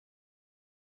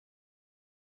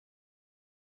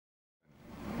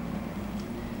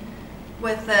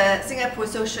with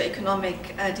Singapore's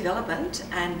socio-economic development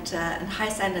and high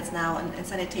standards now in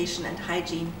sanitation and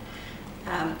hygiene.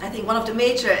 I think one of the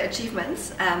major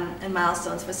achievements and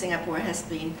milestones for Singapore has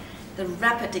been the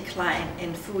rapid decline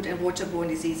in food and waterborne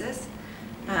diseases.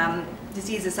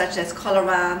 Diseases such as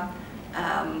cholera,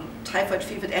 typhoid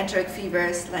fever, enteric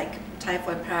fevers like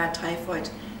typhoid, paratyphoid,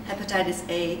 hepatitis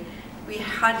A. We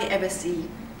hardly ever see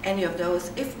any of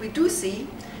those. If we do see,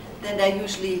 then they're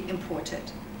usually imported.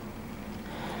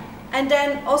 And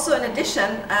then also in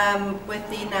addition, with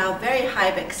the now very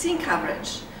high vaccine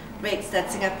coverage rates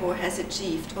that Singapore has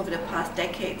achieved over the past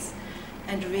decades,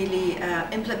 and really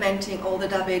implementing all the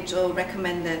WHO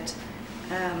recommended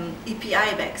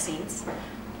EPI vaccines,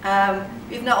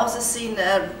 we've now also seen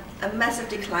a massive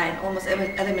decline, almost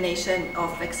elimination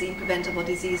of vaccine preventable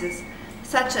diseases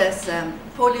such as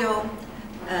polio,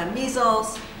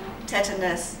 measles,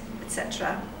 tetanus,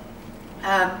 etc.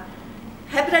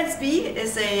 Hepatitis B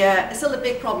is still a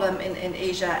big problem in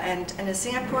Asia and in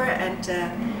Singapore, and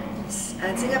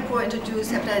Singapore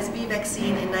introduced hepatitis B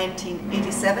vaccine in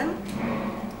 1987,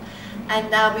 and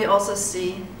now we also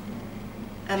see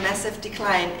a massive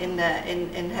decline in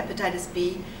hepatitis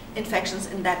B infections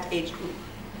in that age group.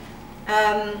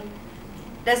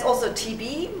 There's also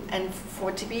TB, and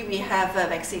for TB we have a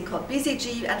vaccine called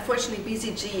BCG. Unfortunately,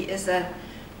 BCG is a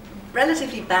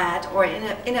relatively bad or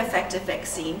ineffective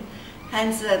vaccine.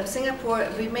 Hence, Singapore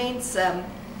remains a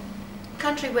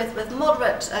country with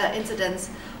moderate incidence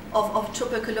of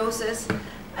tuberculosis.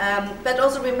 But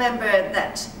also remember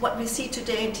that what we see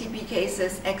today in TB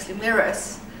cases actually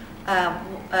mirrors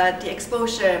the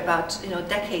exposure about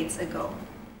decades ago.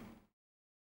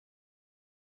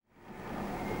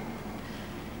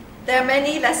 There are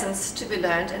many lessons to be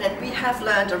learned, and that we have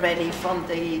learned already from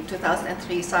the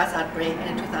 2003 SARS outbreak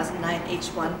and the 2009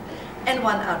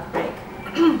 H1N1 outbreak.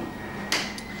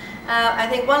 I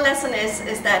think one lesson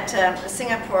is that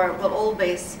Singapore will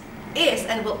always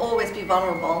be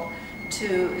vulnerable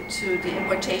to the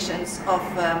importations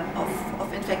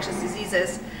of infectious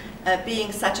diseases,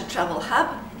 being such a travel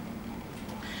hub.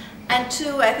 And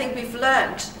two, I think we've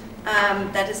learned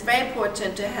that it's very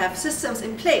important to have systems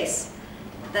in place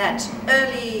that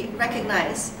early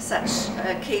recognize such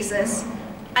cases,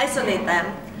 isolate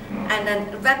them, and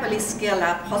then rapidly scale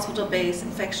up hospital-based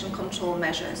infection control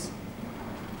measures.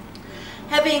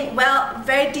 Having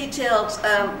very detailed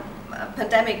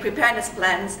pandemic preparedness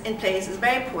plans in place is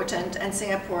very important, and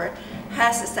Singapore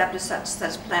has established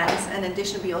such plans. And in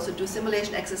addition, we also do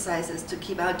simulation exercises to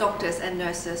keep our doctors and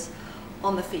nurses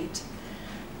on the feet.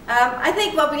 I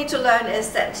think what we need to learn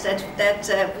is that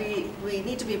we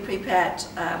need to be prepared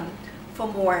for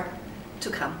more to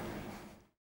come.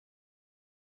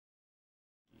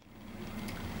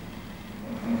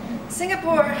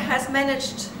 Singapore has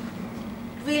managed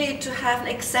really to have an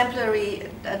exemplary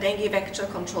dengue vector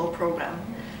control program.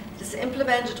 It has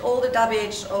implemented all the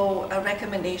WHO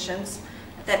recommendations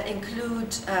that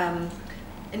include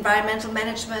environmental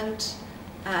management,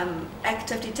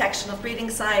 active detection of breeding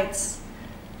sites,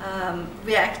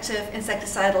 reactive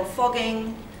insecticidal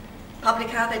fogging, public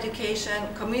health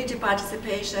education, community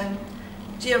participation,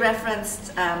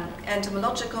 georeferenced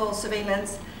entomological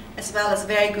surveillance, as well as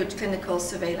very good clinical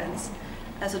surveillance.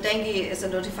 So dengue is a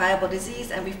notifiable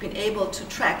disease, and we've been able to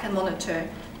track and monitor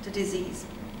the disease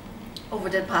over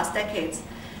the past decades.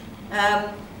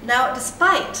 Now,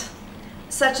 despite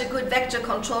such a good vector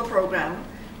control program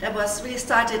that was really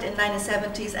started in the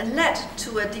 1970s and led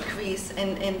to a decrease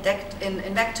in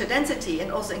vector density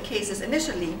and also in cases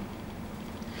initially,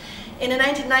 in the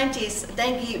 1990s,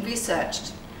 dengue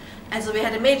resurged. And so we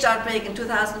had a major outbreak in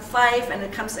 2005, and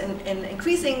it comes in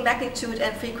increasing magnitude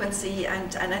and frequency,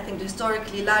 and I think the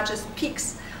historically largest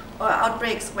peaks or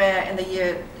outbreaks were in the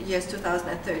years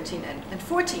 2013 and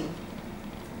 14.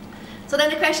 So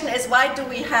then the question is, why do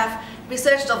we have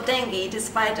research of dengue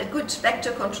despite a good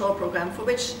vector control program for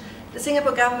which the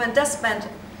Singapore government does spend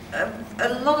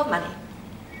a lot of money?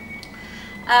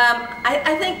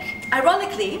 I think,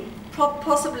 ironically,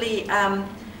 possibly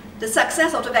the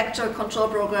success of the vector control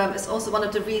program is also one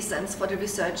of the reasons for the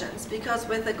resurgence, because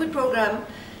with a good program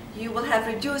you will have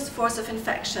reduced force of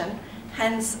infection,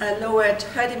 hence a lowered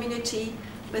herd immunity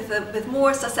with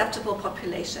more susceptible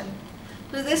population.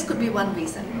 So this could be one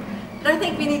reason. But I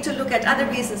think we need to look at other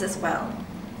reasons as well.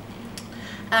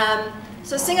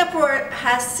 So Singapore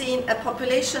has seen a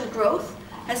population growth,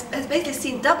 has basically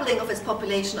seen doubling of its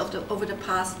population over the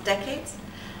past decades.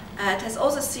 It has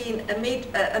also seen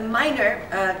a minor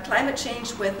climate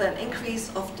change with an increase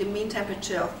of the mean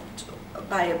temperature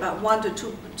by about 1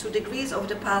 to 2 degrees over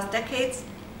the past decades.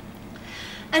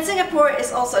 And Singapore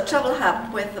is also a travel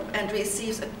hub and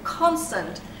receives a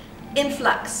constant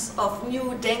influx of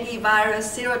new dengue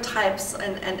virus serotypes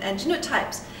and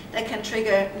genotypes that can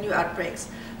trigger new outbreaks.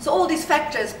 So all these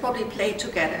factors probably play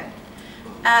together.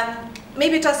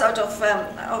 Maybe just out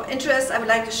of interest, I would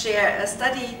like to share a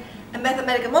study, a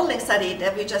mathematical modeling study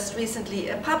that we just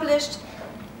recently published,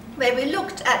 where we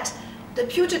looked at the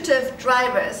putative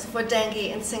drivers for dengue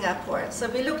in Singapore. So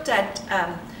we looked at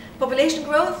population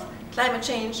growth, climate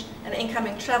change, and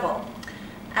incoming travel.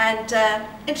 And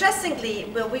interestingly,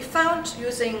 what we found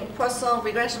using Poisson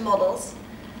regression models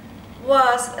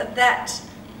was that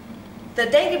the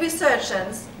dengue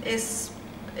resurgence is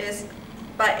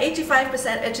by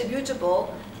 85%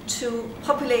 attributable to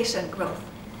population growth.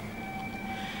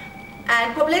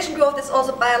 And population growth is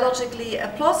also biologically a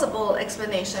plausible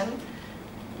explanation,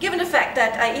 given the fact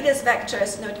that Aedes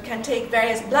vectors can take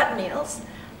various blood meals.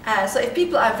 So if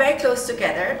people are very close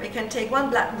together, we can take one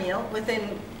blood meal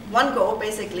within one go,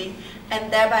 basically,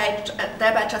 and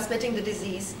thereby transmitting the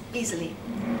disease easily.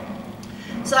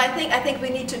 So I think we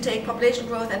need to take population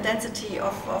growth and density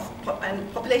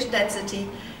and population density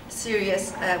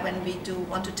serious when we do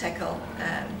want to tackle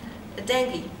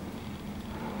dengue.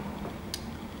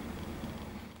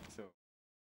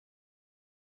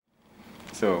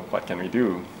 So what can we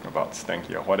do about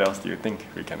dengue, or what else do you think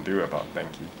we can do about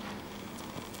dengue?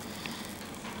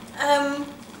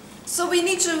 So we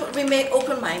need to remain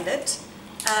open-minded,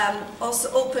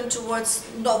 also open towards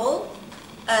novel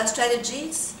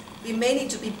strategies. We may need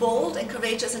to be bold and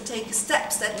courageous and take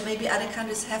steps that maybe other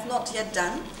countries have not yet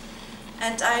done.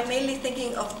 And I'm mainly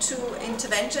thinking of two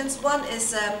interventions. One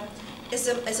is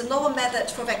a novel method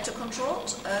for vector control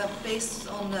based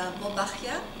on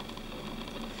Wolbachia.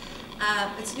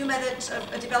 It's a new method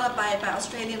developed by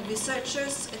Australian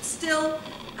researchers. It still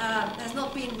has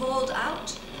not been rolled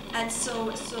out, and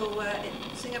so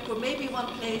Singapore may be one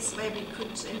place where we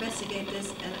could investigate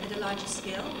this at a larger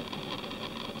scale.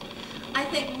 I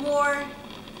think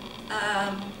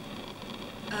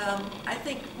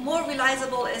more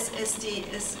realizable is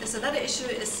another issue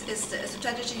is the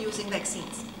strategy using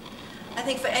vaccines. I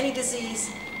think for any disease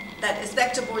that is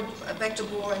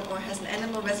vector-borne or has an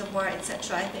animal reservoir,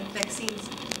 etc., I think vaccines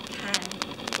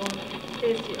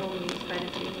is the only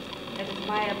strategy that is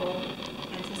viable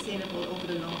and sustainable over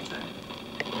the long term.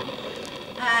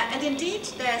 And indeed,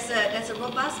 there's a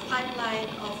robust pipeline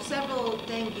of several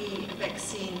dengue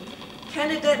vaccine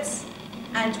candidates,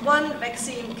 and one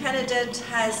vaccine candidate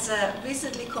has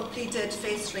recently completed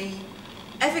phase 3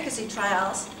 efficacy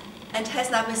trials and has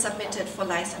now been submitted for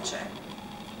licensure.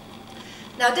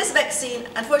 Now, this vaccine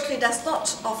unfortunately does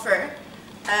not offer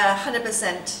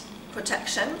 100%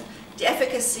 protection. The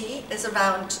efficacy is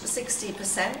around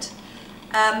 60%.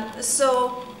 And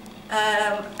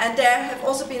there have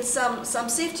also been some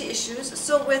safety issues.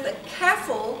 So with a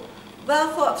careful, well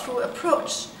thought through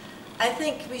approach, I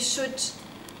think we should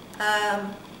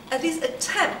at least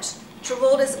attempt to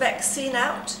roll this vaccine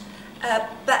out.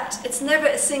 But it's never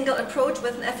a single approach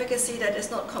with an efficacy that is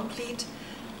not complete.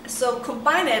 So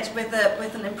combine it with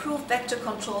an improved vector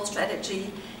control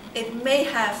strategy, it may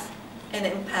have an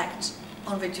impact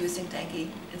on reducing dengue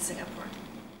in Singapore.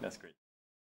 That's great.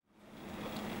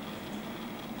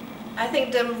 I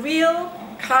think the real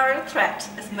current threat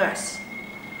is MERS.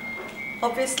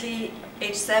 Obviously,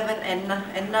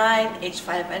 H7N9,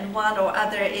 H5N1 or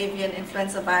other avian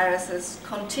influenza viruses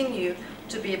continue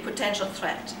to be a potential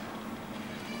threat.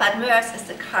 But MERS is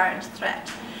the current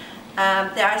threat.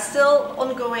 There are still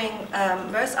ongoing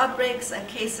MERS outbreaks and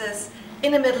cases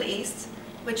in the Middle East,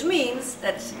 which means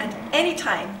that at any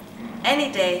time,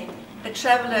 any day, a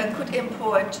traveler could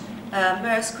import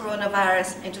MERS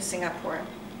coronavirus into Singapore.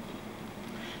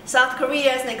 South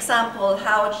Korea is an example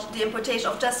how the importation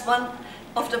of just one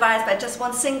of the virus by just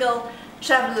one single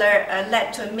traveler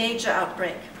led to a major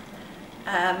outbreak.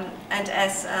 And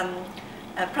as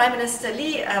Prime Minister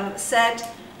Lee said,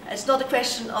 it's not a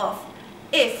question of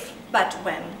if, but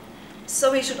when.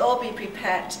 So we should all be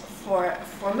prepared for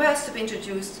MERS to be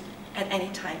introduced at any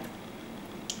time.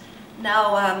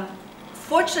 Now,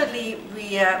 fortunately,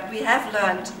 we have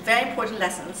learned very important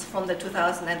lessons from the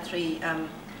 2003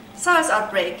 SARS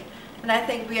outbreak, and I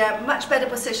think we are much better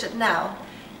positioned now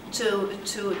to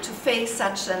face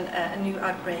such a new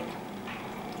outbreak.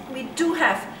 We do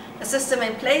have a system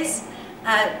in place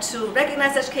to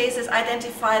recognize such cases,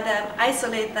 identify them,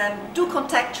 isolate them, do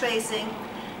contact tracing,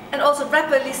 and also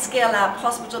rapidly scale up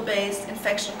hospital-based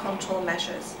infection control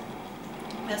measures.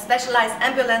 We have specialized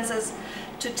ambulances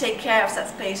to take care of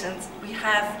such patients. We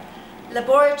have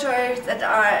laboratories that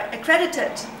are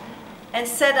accredited and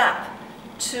set up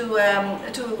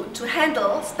to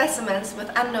handle specimens with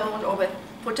unknown or with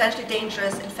potentially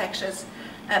dangerous infectious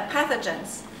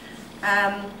pathogens.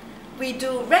 We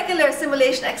do regular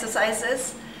simulation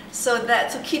exercises so that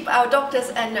to keep our doctors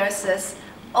and nurses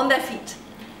on their feet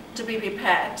to be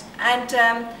prepared. And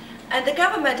the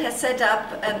government has set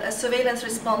up a surveillance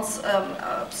response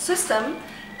system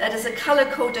that is a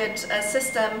color-coded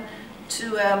system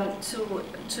to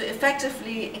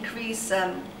effectively increase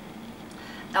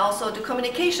also the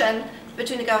communication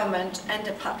between the government and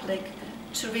the public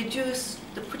to reduce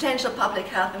the potential public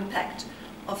health impact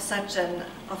of such an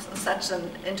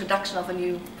introduction of a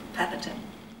new pathogen.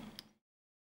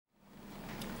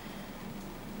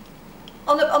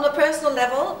 On a personal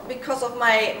level, because of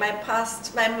my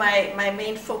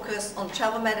main focus on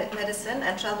travel medicine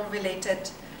and travel-related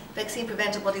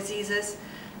vaccine-preventable diseases,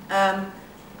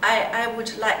 I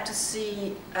would like to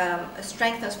see a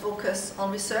strengthened focus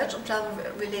on research on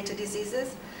travel-related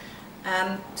diseases,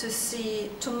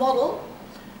 to model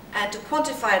and to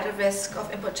quantify the risk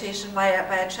of importation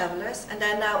via travelers. And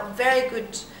there are now very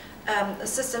good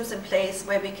systems in place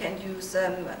where we can use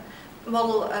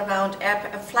model around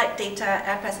flight data,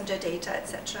 air passenger data,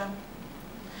 etc.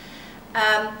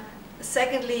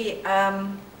 Secondly,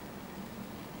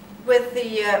 with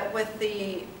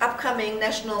the upcoming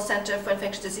National Center for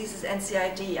Infectious Diseases,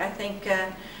 NCID, I think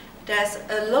there's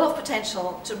a lot of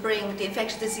potential to bring the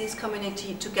infectious disease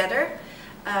community together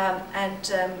and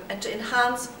to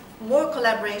enhance more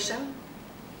collaboration,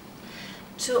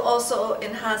 to also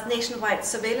enhance nationwide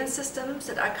surveillance systems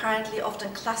that are currently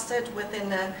often clustered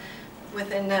within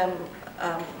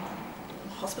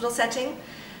hospital setting.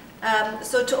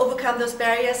 So to overcome those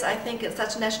barriers, I think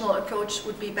such a national approach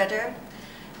would be better.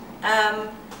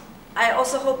 I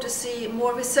also hope to see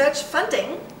more research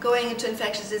funding going into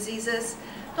infectious diseases,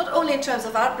 not only in terms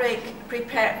of outbreak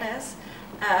preparedness,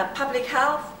 public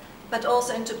health, but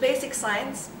also into basic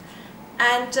science.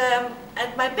 And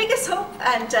my biggest hope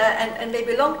and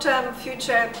maybe long-term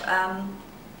future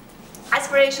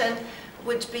aspiration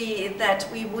would be that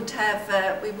we would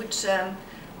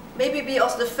maybe be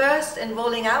also the first in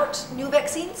rolling out new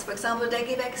vaccines, for example, the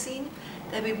dengue vaccine,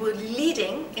 that we would be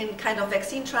leading in kind of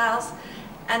vaccine trials,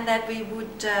 and that we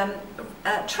would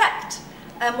attract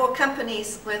more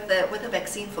companies with a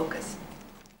vaccine focus.